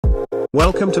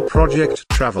Welcome to Project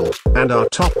Travel, and our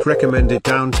top recommended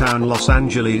downtown Los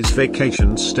Angeles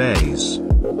vacation stays.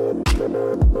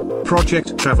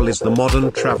 Project Travel is the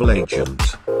modern travel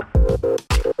agent.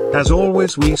 As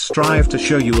always, we strive to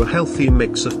show you a healthy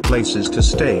mix of places to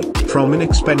stay, from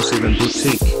inexpensive and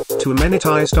boutique, to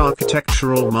amenitized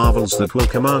architectural marvels that will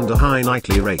command a high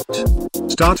nightly rate.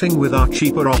 Starting with our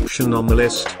cheaper option on the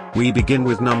list, we begin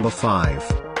with number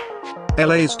 5.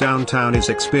 LA's downtown is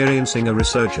experiencing a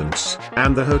resurgence,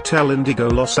 and the Hotel Indigo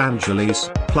Los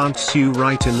Angeles plants you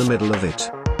right in the middle of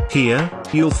it. Here,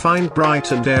 you'll find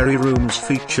bright and airy rooms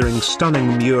featuring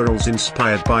stunning murals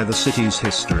inspired by the city's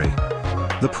history.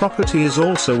 The property is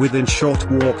also within short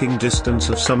walking distance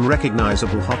of some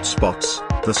recognizable hotspots,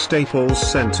 the Staples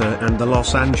Center and the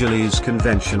Los Angeles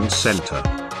Convention Center.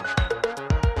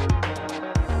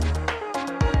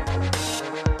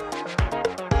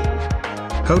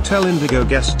 Hotel Indigo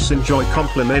guests enjoy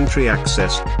complimentary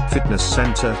access, fitness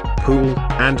center, pool,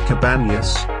 and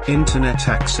cabanas, internet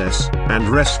access, and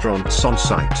restaurants on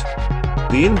site.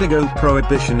 The Indigo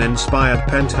Prohibition-inspired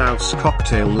penthouse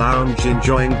cocktail lounge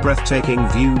enjoying breathtaking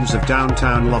views of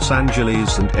downtown Los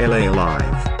Angeles and LA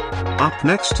alive. Up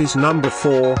next is number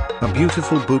 4, a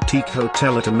beautiful boutique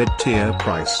hotel at a mid-tier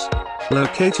price.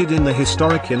 Located in the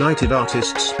historic United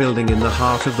Artists building in the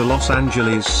heart of the Los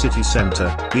Angeles city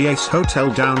center, the Ace Hotel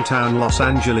downtown Los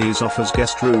Angeles offers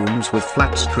guest rooms with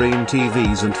flat-screen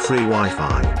TVs and free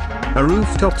Wi-Fi. A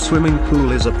rooftop swimming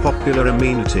pool is a popular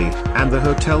amenity, and the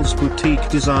hotel's boutique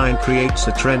design creates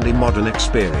a trendy modern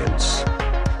experience.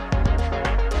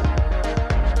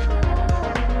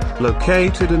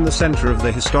 Located in the center of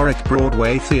the historic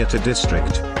Broadway Theater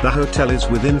District, the hotel is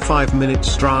within 5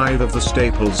 minutes drive of the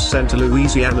Staples Center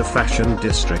Louisiana Fashion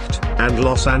District, and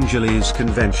Los Angeles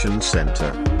Convention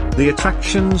Center. The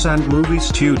attractions and movie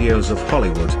studios of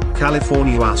Hollywood,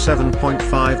 California are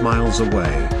 7.5 miles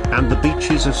away, and the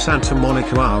beaches of Santa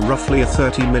Monica are roughly a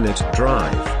 30-minute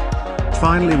drive.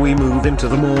 Finally, we move into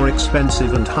the more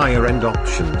expensive and higher-end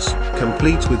options,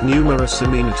 complete with numerous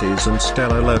amenities and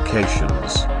stellar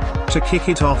locations. To kick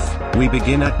it off, we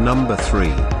begin at number 3.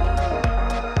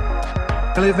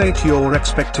 Elevate your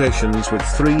expectations with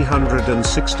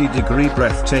 360-degree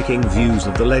breathtaking views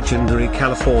of the legendary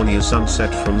California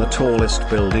sunset from the tallest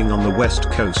building on the West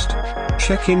Coast.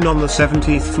 Check in on the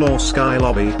 70th floor sky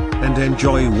lobby, and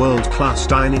enjoy world-class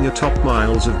dining atop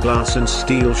miles of glass and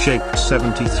steel shaped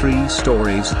 73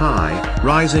 stories high,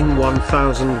 rising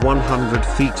 1,100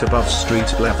 feet above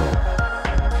street level.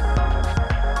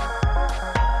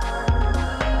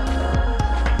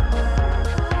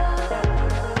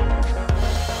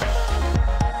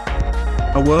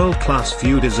 A world-class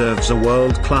view deserves a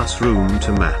world-class room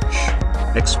to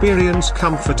match. Experience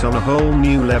comfort on a whole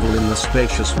new level in the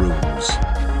spacious rooms.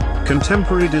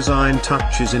 Contemporary design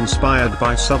touches inspired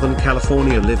by Southern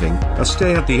California living. A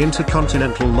stay at the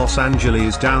INTERCONTINENTAL Los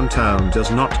Angeles downtown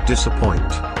does not disappoint.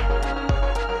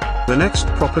 The next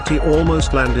property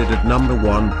almost landed at number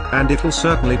 1, and it'll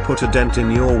certainly put a dent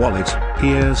in your wallet.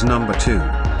 Here's number 2.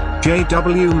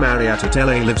 JW Marriott at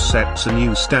LA Live sets a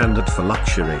new standard for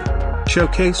luxury.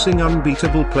 Showcasing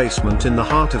unbeatable placement in the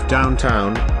heart of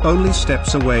downtown, only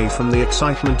steps away from the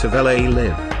excitement of LA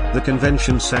Live, the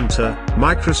Convention Center,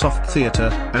 Microsoft Theater,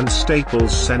 and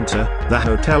Staples Center, the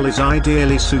hotel is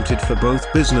ideally suited for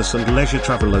both business and leisure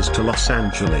travelers to Los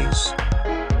Angeles.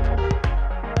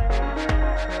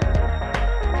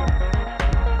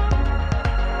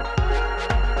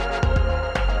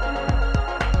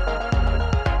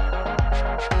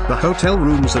 The hotel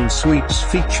rooms and suites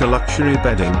feature luxury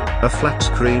bedding, a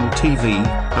flat-screen TV,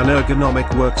 an ergonomic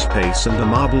workspace and a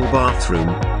marble bathroom.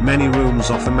 Many rooms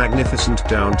offer magnificent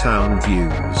downtown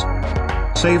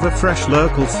views. Savor fresh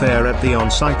local fare at the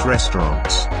on-site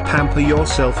restaurants, pamper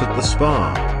yourself at the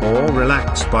spa, or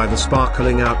relax by the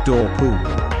sparkling outdoor pool.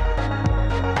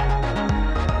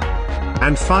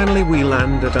 And finally, we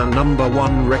land at our number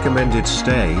 1 recommended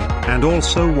stay, and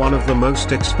also one of the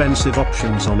most expensive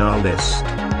options on our list.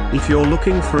 If you're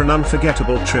looking for an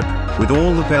unforgettable trip, with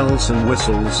all the bells and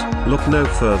whistles, look no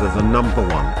further than number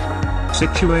 1.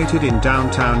 Situated in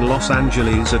downtown Los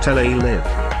Angeles at LA Live,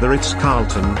 the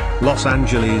Ritz-CARLTON, Los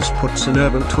Angeles puts an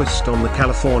urban twist on the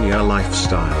California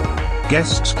lifestyle.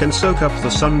 Guests can soak up the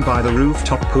sun by the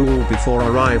rooftop pool before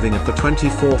arriving at the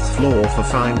 24th floor for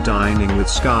fine dining with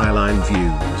skyline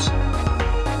views.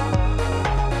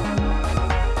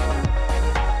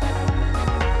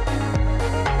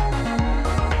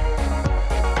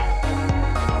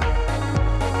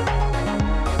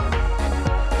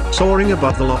 Soaring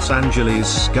above the Los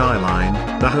Angeles skyline,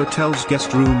 the hotel's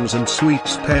guest rooms and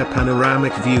suites pair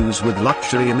panoramic views with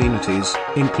luxury amenities,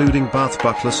 including bath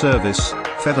butler service,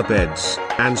 feather beds,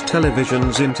 and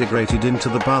televisions integrated into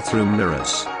the bathroom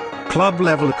mirrors.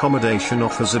 Club-level accommodation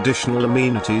offers additional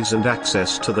amenities and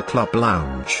access to the club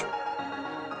lounge.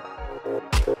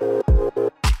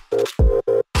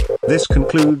 This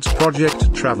concludes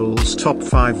Project Travel's top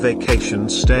 5 vacation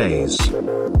stays.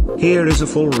 Here is a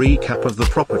full recap of the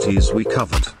properties we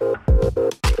covered.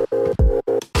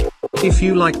 If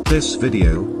you liked this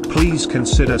video, please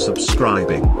consider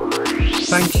subscribing.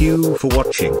 Thank you for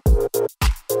watching.